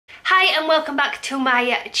Hi and welcome back to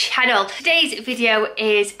my channel. Today's video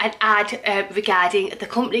is an ad regarding the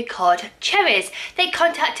company called Cherryz. They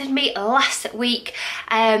contacted me last week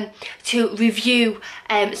to review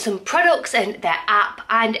some products and their app,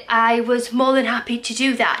 and I was more than happy to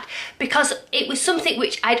do that because it was something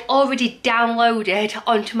which I'd already downloaded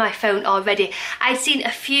onto my phone already. I'd seen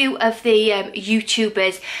a few of the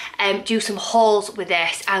YouTubers do some hauls with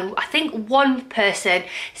this, and I think one person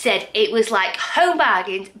said it was like Home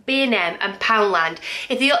Bargains, B&M and Poundland.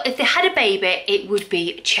 If they had a baby, it would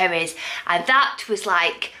be Cherryz, and that was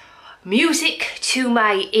like music to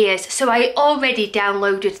my ears. So I already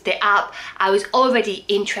downloaded the app, I was already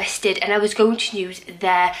interested, and I was going to use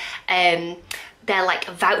their like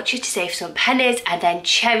voucher to save some pennies, and then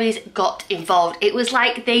Cherryz got involved. It was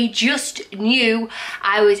like they just knew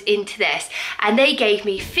I was into this, and they gave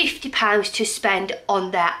me £50 to spend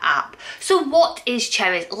on their app. So what is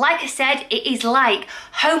Cherryz? Like I said, it is like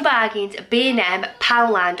Home Bargains, B&M,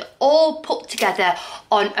 Poundland all put together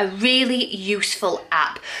on a really useful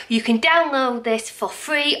app. You can download this for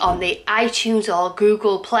free on the iTunes or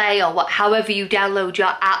Google Play or however you download your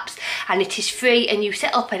apps, and it is free, and you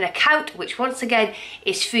set up an account, which once again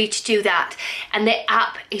is free to do that, and the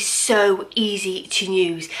app is so easy to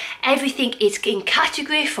use. Everything is in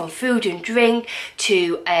category, from food and drink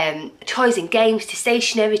to toys and games to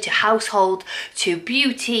stationery to household to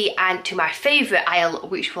beauty and to my favourite aisle,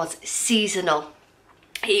 which was seasonal.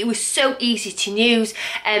 It was so easy to use.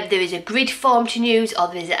 There is a grid form to use, or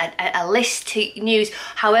there's a list to use,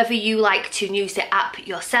 however you like to use the app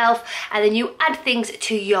yourself, and then you add things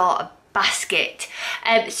to your basket.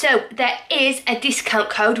 So there is a discount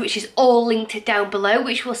code which is all linked down below,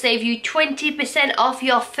 which will save you 20% off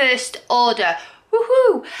your first order.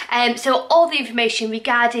 Woohoo! So all the information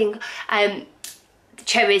regarding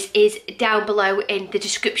Cherryz is down below in the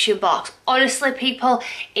description box. Honestly people,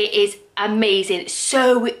 it is amazing,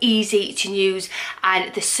 so easy to use,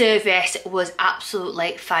 and the service was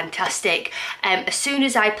absolutely fantastic. As soon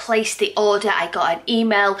as I placed the order, I got an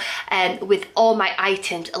email with all my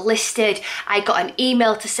items listed. I got an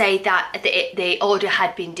email to say that the order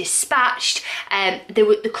had been dispatched.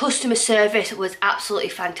 The customer service was absolutely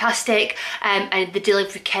fantastic, and the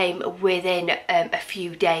delivery came within a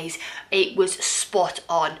few days. It was spot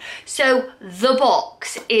on. So the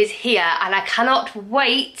box is here, and I cannot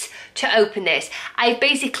wait to open this. I've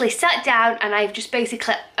basically sat down and I've just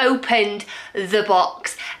basically opened the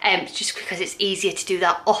box, just because it's easier to do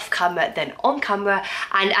that off camera than on camera,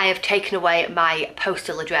 and I have taken away my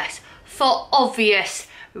postal address for obvious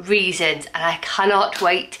reasons, and I cannot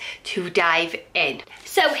wait to dive in.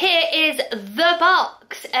 So here is the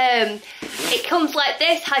box. It comes like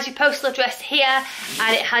this, has your postal address here,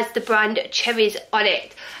 and it has the brand Cherryz on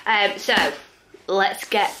it. So let's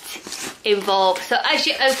get involved. So as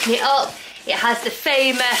you open it up, it has the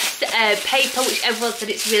famous paper, which everyone said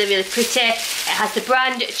it's really, really pretty. It has the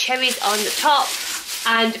brand Cherryz on the top.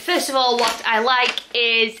 And first of all, what I like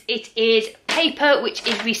is it is paper which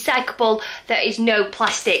is recyclable. There is no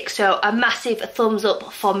plastic, so a massive thumbs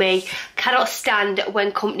up for me. Cannot stand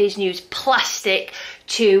when companies use plastic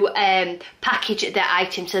to package their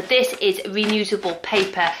items. So this is reusable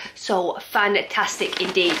paper, so fantastic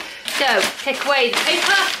indeed. So take away the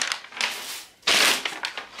paper.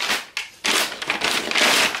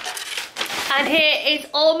 And here is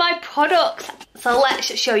all my products. So let's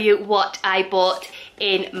show you what I bought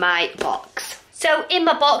in my box. So in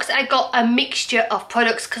my box I got a mixture of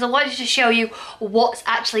products because I wanted to show you what's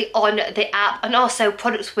actually on the app, and also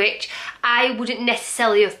products which I wouldn't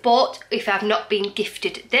necessarily have bought if I've not been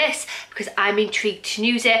gifted this, because I'm intrigued to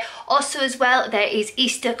use it. Also as well, there is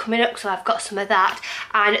Easter coming up, so I've got some of that,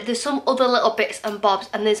 and there's some other little bits and bobs,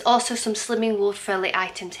 and there's also some Slimming World friendly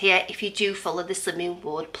items here if you do follow the Slimming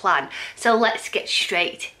World plan. So let's get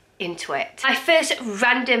straight into it. My first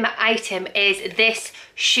random item is this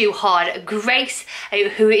shoehorn. Grace,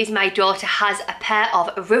 who is my daughter, has a pair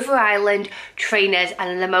of River Island trainers,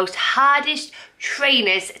 and the most hardest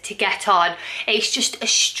trainers to get on. It's just a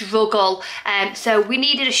struggle, so we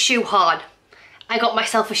needed a shoehorn. I got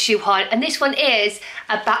myself a shoehorn, and this one is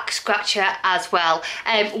a back scratcher as well.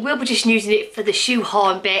 We'll be just using it for the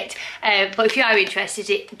shoehorn bit, but if you are interested,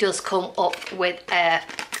 it does come up with a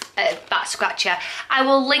back scratcher. I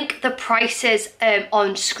will link the prices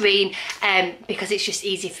on screen because it's just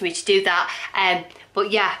easy for me to do that,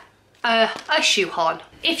 but yeah, a shoehorn.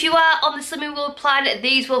 If you are on the Slimming World plan,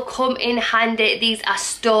 these will come in handy. These are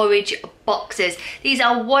storage boxes. These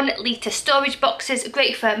are 1 litre storage boxes,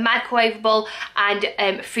 great for microwavable and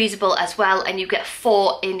freezable as well, and you get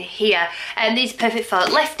 4 in here. And these are perfect for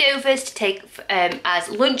leftovers, to take as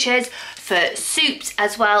lunches, for soups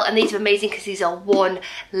as well, and these are amazing because these are 1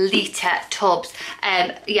 litre tubs.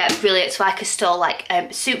 Yeah, brilliant. So I could store like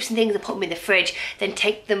soups and things and put them in the fridge, then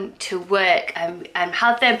take them to work and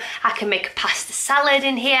have them. I can make a pasta salad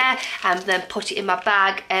in here and then put it in my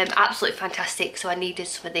bag. Absolutely fantastic. So I needed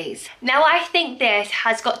some of these. Now I think this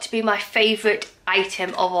has got to be my favourite item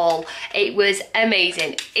of all. It was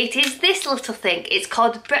amazing. It is this little thing. It's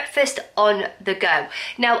called breakfast on the go.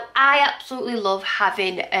 Now I absolutely love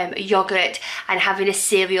having yogurt and having a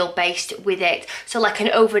cereal based with it, so like an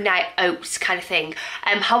overnight oats kind of thing.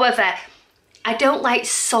 However, I don't like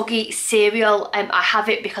soggy cereal. I have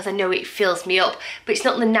it because I know it fills me up, but it's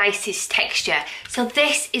not the nicest texture. So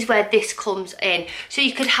this is where this comes in. So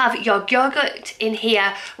you could have your yogurt in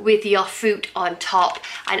here with your fruit on top,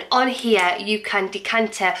 and on here you can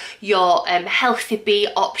decanter your healthy bee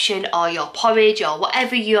option or your porridge or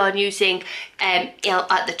whatever you're using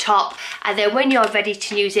at the top, and then when you're ready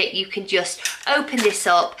to use it, you can just open this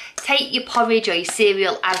up, take your porridge or your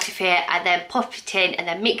cereal out of here, and then pop it in and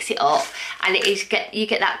then mix it up, and you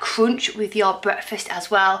get that crunch with your breakfast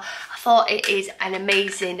as well. I thought it is an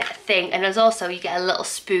amazing thing, and as also you get a little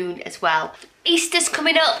spoon as well. Easter's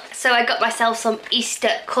coming up, so I got myself some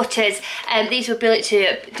Easter cutters, and these would be able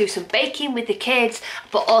to do some baking with the kids,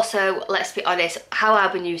 but also, let's be honest, how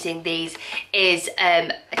I've been using these is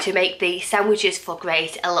to make the sandwiches for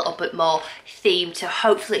Grace a little bit more themed, so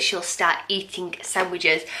hopefully she'll start eating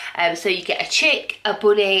sandwiches. So you get a chick, a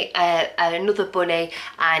bunny, another bunny,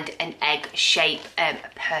 and an egg shape,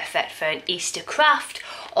 perfect for an Easter craft,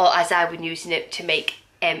 or as I've been using it to make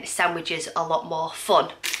sandwiches a lot more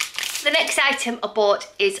fun. The next item I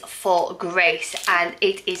bought is for Grace, and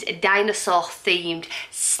it is a dinosaur themed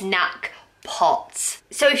snack pots.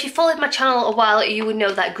 So if you followed my channel a while, you would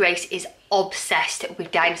know that Grace is obsessed with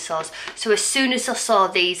dinosaurs. So as soon as I saw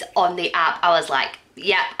these on the app, I was like,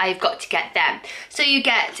 yeah, I've got to get them. So you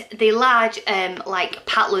get the large like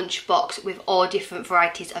packed lunch box with all different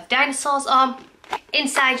varieties of dinosaurs on.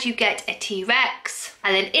 Inside you get a T-Rex,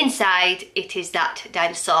 and then inside it is that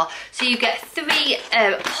dinosaur. So you get 3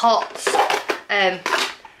 pots, and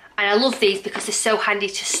I love these because they're so handy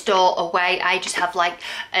to store away. I just have like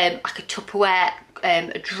a Tupperware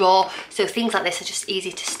drawer, so things like this are just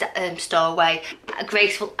easy to store away.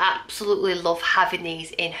 Grace will absolutely love having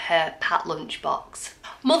these in her packed lunch box.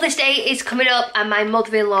 Mother's Day is coming up, and my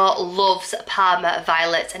mother-in-law loves Parma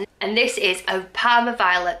violets, and this is a Parma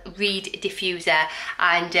violet reed diffuser,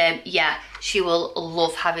 and yeah, she will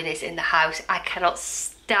love having this in the house. I cannot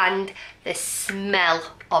stand the smell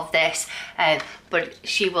of this, but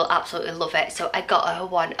she will absolutely love it, so I got her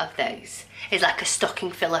one of those. It's like a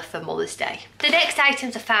stocking filler for Mother's Day. The next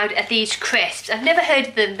items I found are these crisps. I've never heard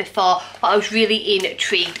of them before, but I was really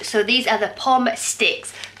intrigued. So these are the Pom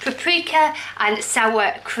sticks, paprika and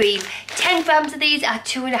sour cream. 10 grams of these are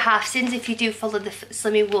 2.5 sins if you do follow the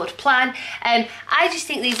Slimming World plan. I just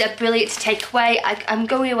think these are brilliant to take away. I'm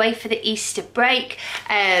going away for the Easter break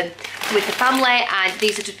with the family, and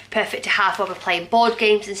these are just perfect to have while we're playing board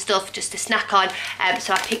games and stuff, just to snack on.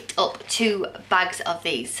 So I picked up 2 bags of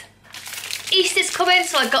these. Easter's coming,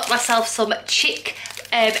 so I got myself some chick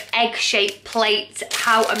egg-shaped plates.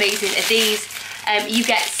 How amazing are these? You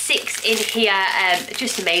get 6 in here,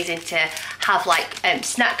 just amazing to have like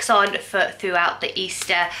snacks on for throughout the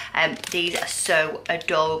Easter. These are so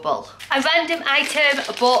adorable. A random item,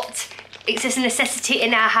 but it's just a necessity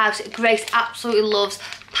in our house. Grace absolutely loves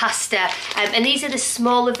pasta, and these are the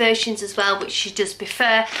smaller versions as well, which she does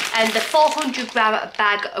prefer, and the 400 gram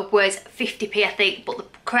bag was 50p I think, but the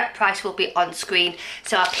correct price will be on screen,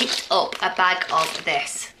 so I picked up a bag of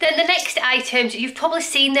this. Then the next items, you've probably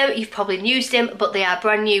seen them, you've probably used them, but they are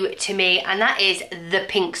brand new to me, and that is the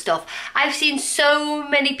pink stuff. I've seen so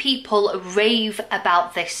many people rave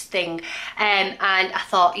about this thing, and I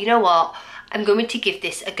thought, you know what, I'm going to give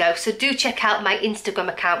this a go. So do check out my Instagram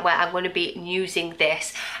account where I'm going to be using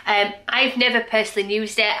this. I've never personally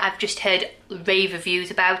used it, I've just heard rave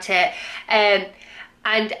reviews about it. And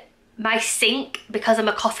my sink, because I'm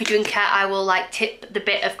a coffee drinker, I will like tip the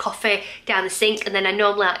bit of coffee down the sink, and then I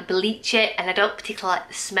normally like bleach it, and I don't particularly like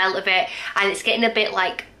the smell of it, and it's getting a bit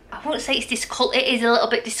like, I won't say it's discoloured, it is a little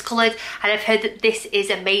bit discoloured, and I've heard that this is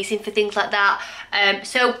amazing for things like that.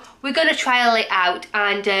 So we're going to trial it out,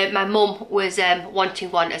 and my mum was wanting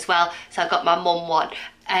one as well, so I got my mum one.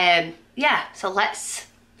 Yeah, so let's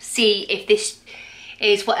see if this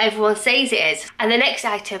is what everyone says it is. And the next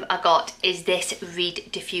item I got is this reed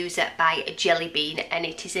diffuser by Jelly Bean, and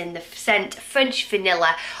it is in the scent French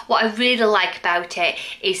Vanilla. What I really like about it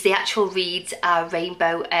is the actual reeds are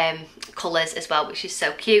rainbow colours as well, which is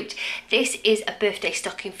so cute. This is a birthday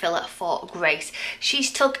stocking filler for Grace.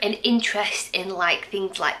 She's took an interest in like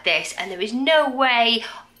things like this, and there is no way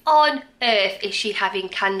on earth is she having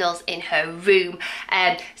candles in her room,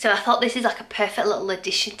 so I thought this is like a perfect little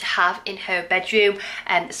addition to have in her bedroom,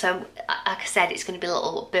 so like I said, it's going to be a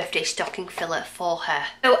little birthday stocking filler for her.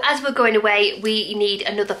 So as we're going away, we need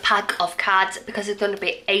another pack of cards because there's going to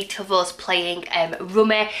be 8 of us playing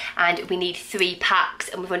Rummy, and we need 3 packs,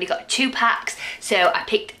 and we've only got 2 packs, so I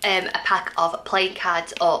picked a pack of playing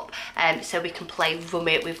cards up so we can play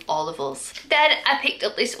Rummy with all of us. Then I picked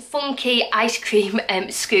up this funky ice cream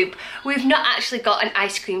scoop. We've not actually got an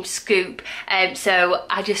ice cream scoop, so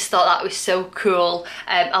I just thought that was so cool.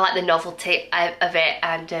 I like the novelty of it,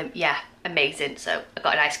 and yeah, amazing. So I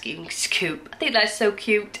got an ice cream scoop. I think that's so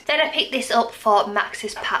cute. Then I picked this up for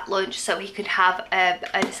Max's packed lunch, so he can have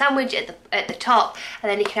a sandwich at the top, and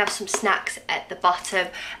then he can have some snacks at the bottom.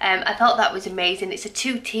 I thought that was amazing. It's a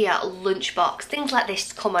 2-tier lunchbox. Things like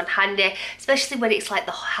this come on handy, especially when it's like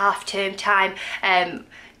the half-term time.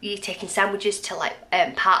 You're taking sandwiches to like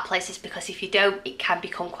park places, because if you don't, it can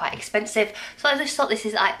become quite expensive. So I just thought this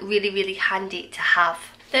is like really handy to have.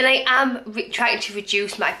 Then I am trying to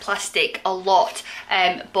reduce my plastic a lot,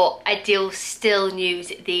 but I do still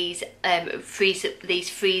use these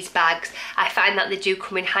freeze bags. I find that they do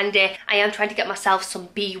come in handy. I am trying to get myself some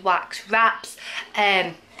beeswax wraps.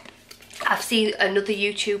 I've seen another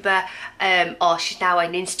YouTuber, or she's now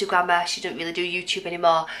an Instagrammer, she doesn't really do YouTube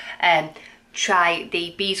anymore, try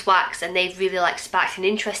the beeswax, and they've really like sparked an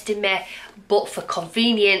interest in me. But for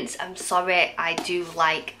convenience, I'm sorry, I do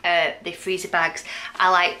like the freezer bags. I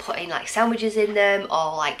like putting like sandwiches in them,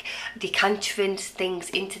 or like decantering things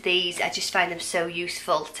into these. I just find them so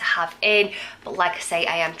useful to have in. But like I say,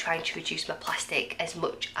 I am trying to reduce my plastic as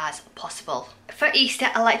much as possible. For Easter,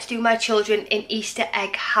 I like to do my children an Easter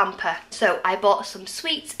egg hamper. So I bought some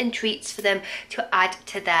sweets and treats for them to add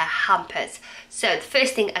to their hampers. So the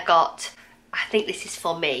first thing I got, I think this is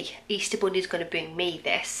for me. Easter Bunny's going to bring me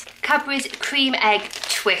this. Cadbury's Cream Egg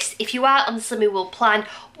Twist. If you are on the Slimming World plan,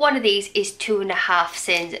 one of these is 2.5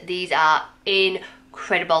 cents. These are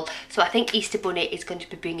incredible. So I think Easter Bunny is going to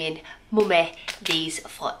be bringing Mummy these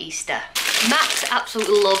for Easter. Max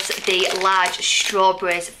absolutely loves the large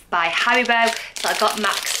strawberries by Haribo, so I got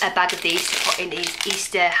Max a bag of these to put in his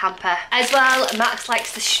Easter hamper. As well, Max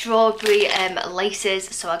likes the strawberry laces,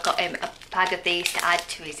 so I got him a bag of these to add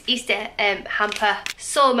to his Easter hamper.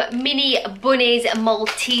 Some mini bunnies and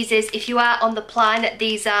Maltesers. If you are on the plan,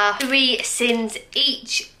 these are 3 cents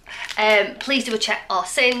each. Please double check all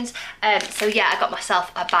sins. So yeah, I got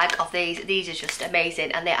myself a bag of these. These are just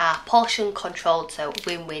amazing, and they are portion controlled, so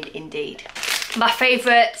win-win indeed. My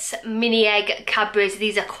favourites, mini egg Cadbury's.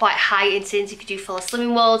 These are quite high in sins if you do follow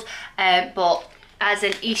Slimming World, but as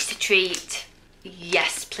an Easter treat,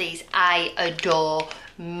 yes please, I adore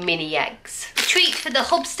mini eggs. Treat for the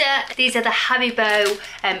hubster, these are the Haribo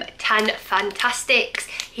Tan Fantastics.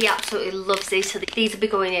 He absolutely loves these, so these will be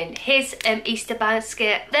going in his Easter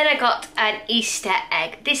basket. Then I got an Easter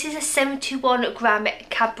egg. This is a 71 gram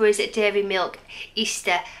Cadbury's Dairy Milk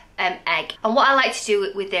Easter egg, and what I like to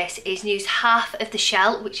do with this is use half of the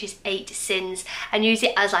shell, which is 8 cents, and use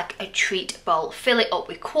it as like a treat bowl. Fill it up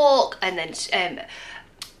with quark, and then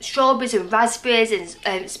strawberries and raspberries,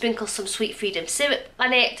 and sprinkle some Sweet Freedom syrup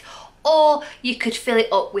on it. Or you could fill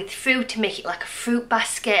it up with fruit to make it like a fruit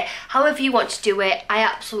basket. However you want to do it, I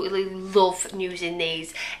absolutely love using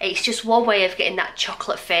these. It's just one way of getting that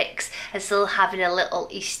chocolate fix and still having a little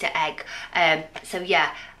Easter egg. So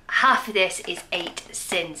yeah, half of this is 8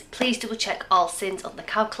 cents. Please double check all cents on the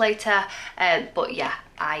calculator, but yeah,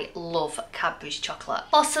 I love Cadbury's chocolate.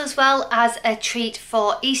 Also, as well as a treat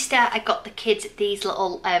for Easter, I got the kids these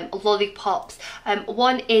little lollipops.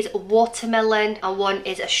 One is watermelon and one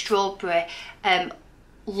is a strawberry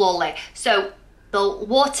lolly. So the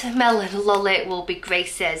watermelon lolly will be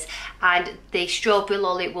Grace's and the strawberry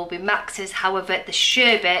lolly will be Max's. However, the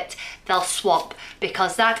sherbet they'll swap,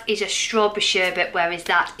 because that is a strawberry sherbet, whereas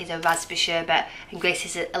that is a raspberry sherbet, and Grace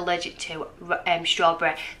is allergic to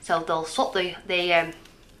strawberry, so they'll swap the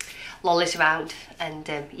lollies around, and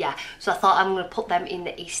yeah, so I thought I'm going to put them in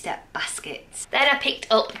the Easter baskets. Then I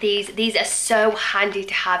picked up these are so handy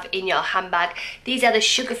to have in your handbag. These are the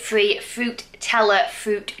sugar-free fruit teller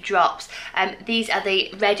fruit drops. These are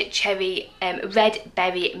the red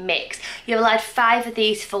berry mix. You're allowed 5 of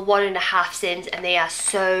these for 1.5 cents, and they are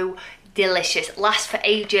so delicious, lasts for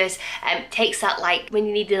ages, takes that, like when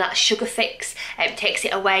you need that sugar fix, takes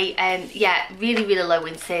it away. Yeah, really low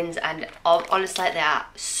in sins, and honestly they are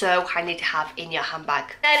so handy to have in your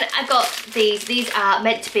handbag. Then I got these are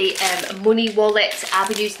meant to be money wallets. I've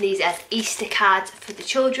been using these as Easter cards for the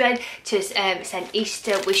children to send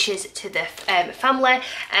Easter wishes to the family.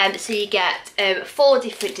 So you get 4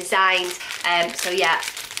 different designs, so yeah,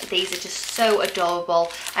 these are just so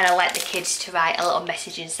adorable, and I like the kids to write a little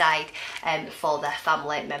message inside for their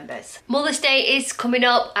family members. Mother's Day is coming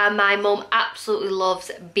up, and my mum absolutely loves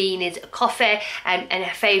Beanie's coffee, and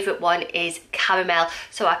her favourite one is caramel,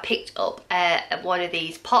 so I picked up one of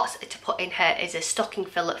these pots to put in her as a stocking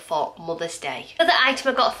filler for Mother's Day. Another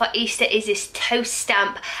item I got for Easter is this toast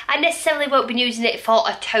stamp. I necessarily won't be using it for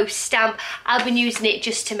a toast stamp, I've been using it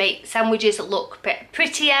just to make sandwiches look a bit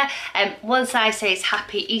prettier. One side says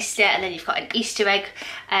Happy Easter, and then you've got an Easter egg,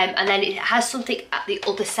 and then it has something at the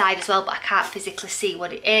other side as well, but I can't physically see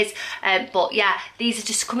what it is. But yeah, these are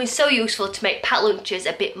just coming so useful to make packed lunches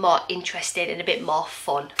a bit more interesting and a bit more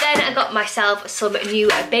fun. Then I got myself some new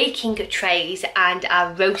baking trays and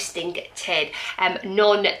a roasting tin,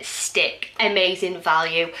 non-stick, amazing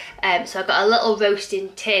value. So I got a little roasting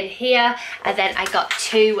tin here, and then I got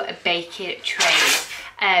 2 baking trays.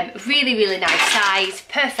 Really nice size,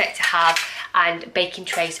 perfect to have, and baking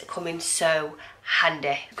trays come in so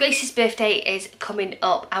handy. Grace's birthday is coming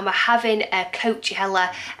up, and we're having a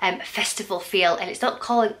Coachella festival feel, and it's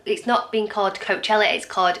not being called Coachella, it's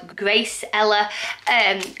called Grace Ella,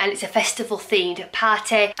 and it's a festival themed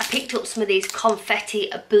party. I picked up some of these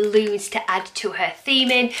confetti balloons to add to her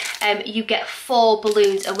theming. You get 4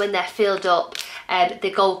 balloons, and when they're filled up,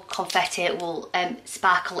 the gold confetti will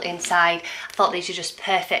sparkle inside. I thought these are just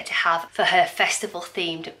perfect to have for her festival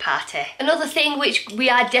themed party. Another thing which we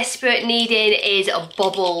are desperate needing is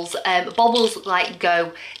bubbles. Bubbles like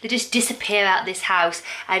go, they just disappear out this house,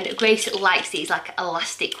 and Grace likes these like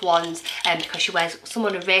elastic ones because she wears some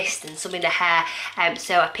on her wrist and some in her hair,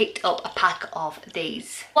 so I picked up a pack of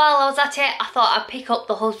these. While I was at it, I thought I'd pick up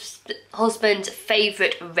the husband's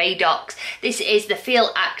favourite Radox. This is the Feel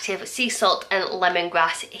Active Sea Salt and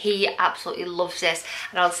Lemongrass. He absolutely loves this,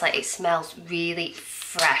 and honestly it smells really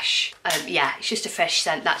fresh. Yeah, it's just a fresh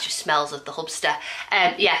scent that just smells of the Hubster.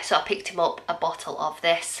 Yeah, so I picked him up a bottle of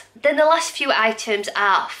this. Then the last few items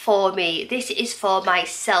are for me. This is for my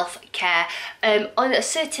self-care. On a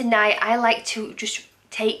certain night I like to just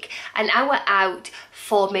take an hour out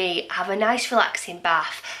for me, have a nice relaxing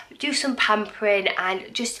bath, do some pampering,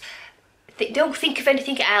 and just don't think of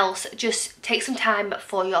anything else, just take some time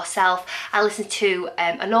for yourself. I listen to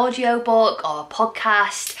an audiobook or a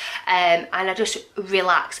podcast, and I just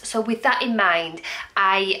relax. So with that in mind,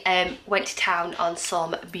 I went to town on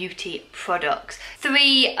some beauty products.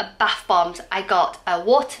 3 bath bombs. I got a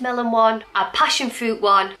watermelon one, a passion fruit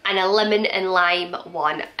one, and a lemon and lime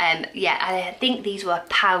one. Yeah, and I think these were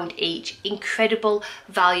 £1 each. Incredible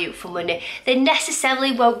value for money. They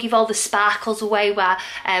necessarily won't give all the sparkles away where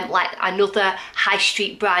like another high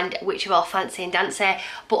street brand which are all fancy and dancy,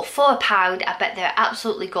 but for £1 I bet they're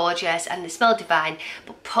absolutely gorgeous and they smell divine,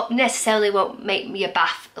 but necessarily won't make me a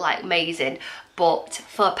bath like amazing, but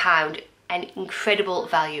for £1 an incredible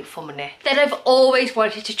value for money. Then I've always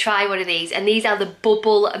wanted to try one of these, and these are the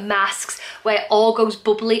bubble masks where it all goes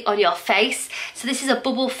bubbly on your face. So this is a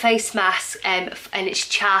bubble face mask, and it's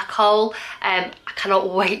charcoal. I cannot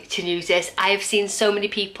wait to use this. I have seen so many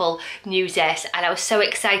people use this, and I was so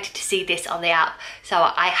excited to see this on the app, so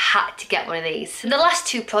I had to get one of these. And the last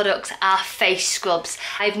 2 products are face scrubs.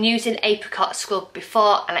 I've used an apricot scrub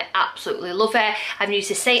before and I absolutely love it. I've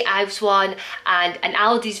used a St. Ives one and an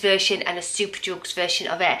Aldi's version and a Superdrugs version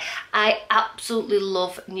of it. I absolutely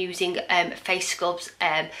love using face scrubs.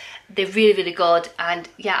 They're really good, and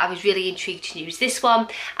yeah, I was really intrigued to use this one.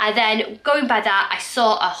 And then going by that, I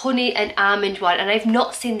saw a honey and almond one, and I've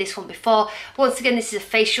not seen this one before. Once again, this is a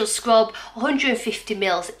facial scrub, 150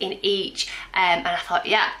 mils in each, and I thought,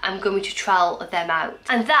 yeah, I'm going to trial them out.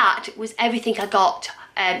 And that was everything I got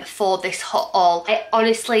for this haul. I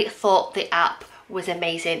honestly thought the app was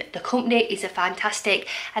amazing. The company is fantastic,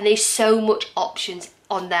 and there's so much options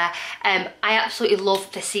on there. I absolutely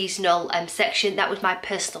love the seasonal section. That was my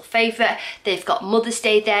personal favourite. They've got Mother's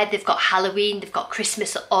Day there, they've got Halloween, they've got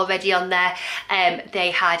Christmas already on there.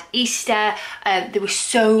 They had Easter. There was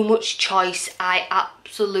so much choice. I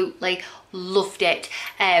absolutely loved it.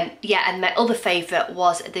 Yeah, and my other favourite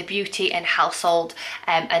was the beauty and household,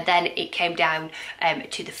 and then it came down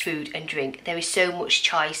to the food and drink. There is so much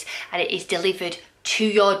choice, and it is delivered to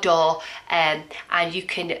your door, and you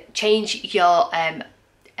can change your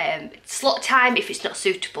slot time if it's not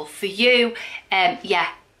suitable for you. Yeah,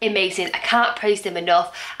 amazing. I can't praise them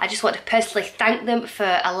enough. I just want to personally thank them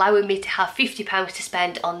for allowing me to have £50 to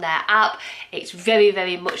spend on their app. It's very,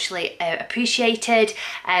 very muchly appreciated.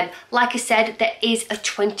 Like I said, there is a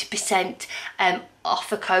 20%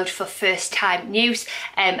 offer code for first time use.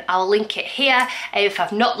 I'll link it here. If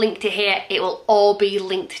I've not linked it here, it will all be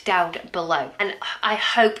linked down below. And I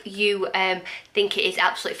hope you think it is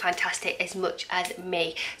absolutely fantastic as much as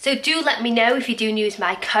me. So do let me know if you do use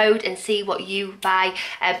my code and see what you buy.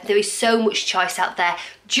 There is so much choice out there.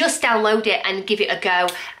 Just download it and give it a go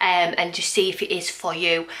and just see if it is for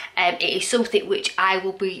you. It is something which I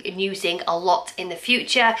will be using a lot in the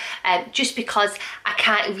future, just because I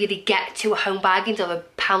can't really get to a Home Bargains or a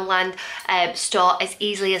Poundland store as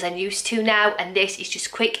easily as I'm used to now, and this is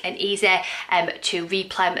just quick and easy to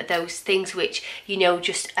replan those things which, you know,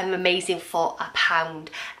 just are amazing for £1.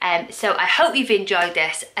 So I hope you've enjoyed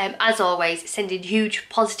this. As always, sending huge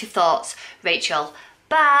positive thoughts, Rachel.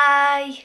 Bye.